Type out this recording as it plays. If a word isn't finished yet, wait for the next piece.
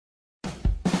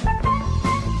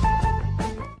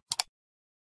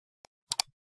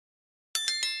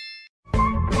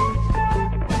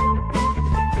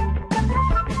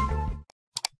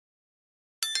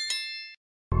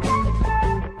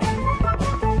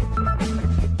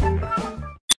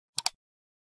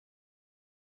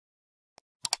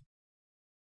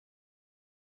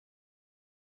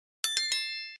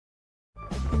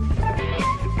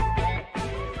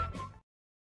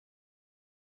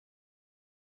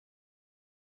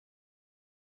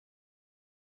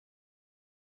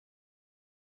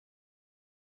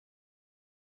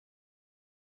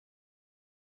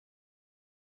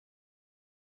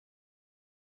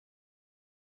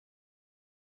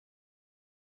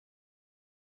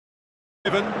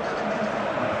Given.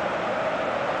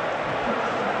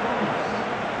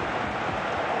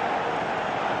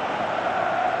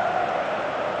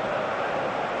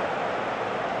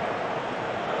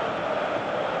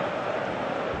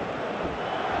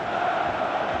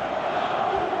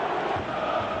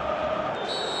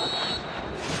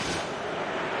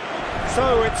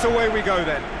 So it's away we go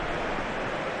then.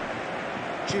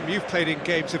 Jim, you've played in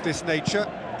games of this nature.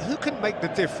 Who can make the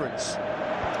difference?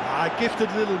 A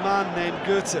gifted little man named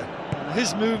Goethe.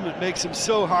 His movement makes him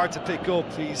so hard to pick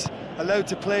up. He's allowed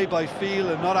to play by feel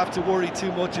and not have to worry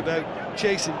too much about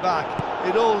chasing back.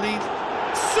 It all leads...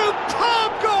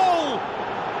 Superb goal!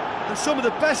 And some of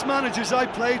the best managers I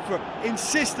played for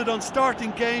insisted on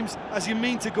starting games as you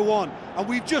mean to go on. And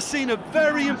we've just seen a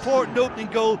very important opening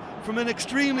goal from an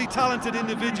extremely talented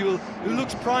individual who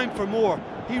looks primed for more.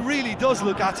 He really does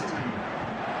look at it.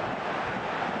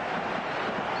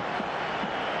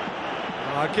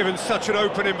 Given such an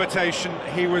open invitation,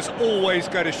 he was always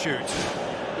going to shoot.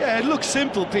 Yeah, it looks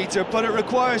simple, Peter, but it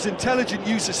requires intelligent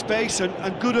use of space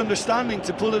and good understanding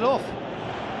to pull it off.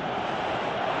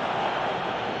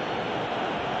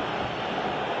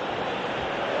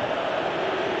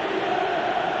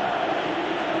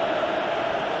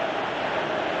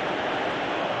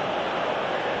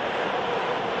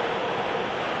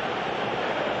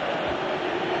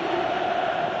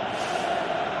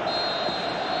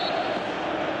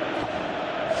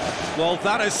 Well,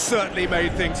 that has certainly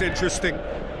made things interesting.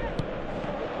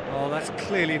 Well, that's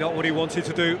clearly not what he wanted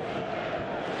to do.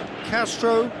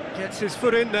 Castro gets his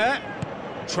foot in there,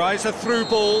 tries a through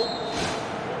ball.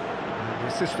 And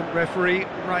the assistant referee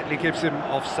rightly gives him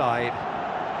offside.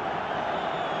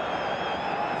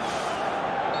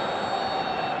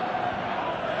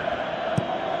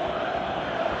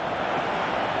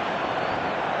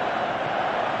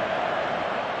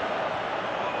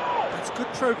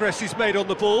 Good progress he's made on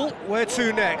the ball. Where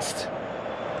to next?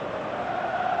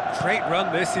 Great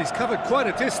run this, he's covered quite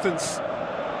a distance.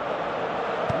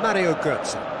 Mario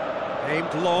Götze,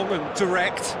 aimed long and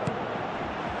direct.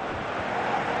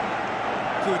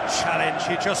 Good challenge,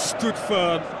 he just stood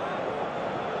firm.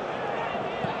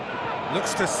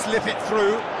 Looks to slip it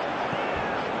through.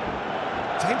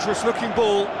 Dangerous looking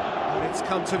ball, but it's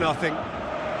come to nothing.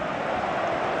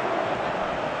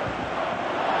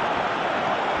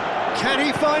 Can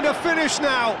he find a finish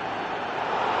now?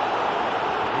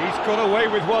 He's got away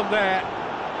with one there.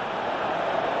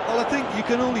 Well, I think you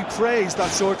can only praise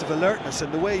that sort of alertness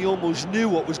and the way he almost knew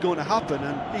what was going to happen,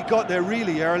 and he got there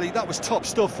really early. That was top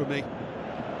stuff for me.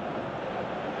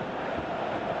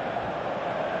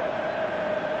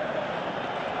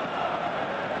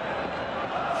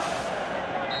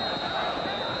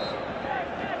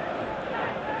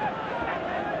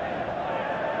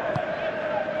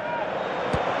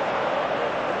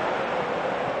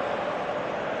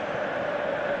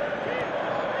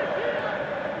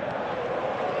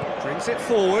 Brings it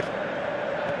forward.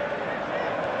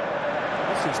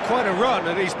 This is quite a run,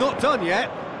 and he's not done yet.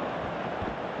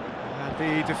 And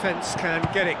the defence can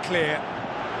get it clear.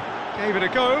 Gave it a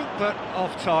go, but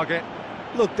off target.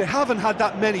 Look, they haven't had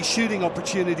that many shooting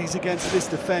opportunities against this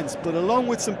defence, but along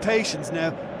with some patience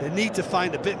now, they need to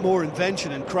find a bit more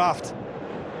invention and craft.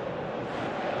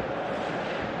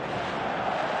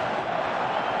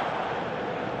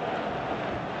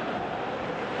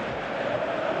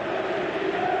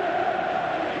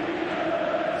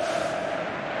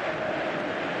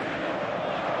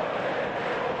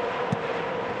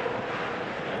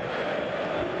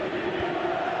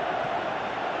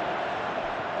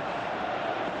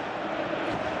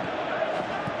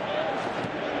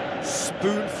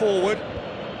 Spoon forward.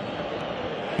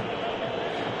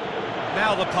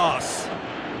 Now the pass.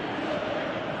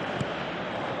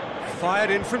 Fired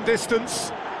in from distance.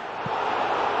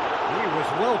 He was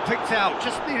well picked out,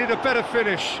 just needed a better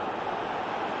finish.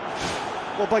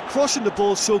 Well, by crushing the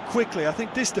ball so quickly, I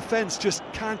think this defence just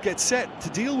can't get set to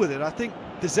deal with it. I think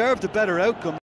deserved a better outcome.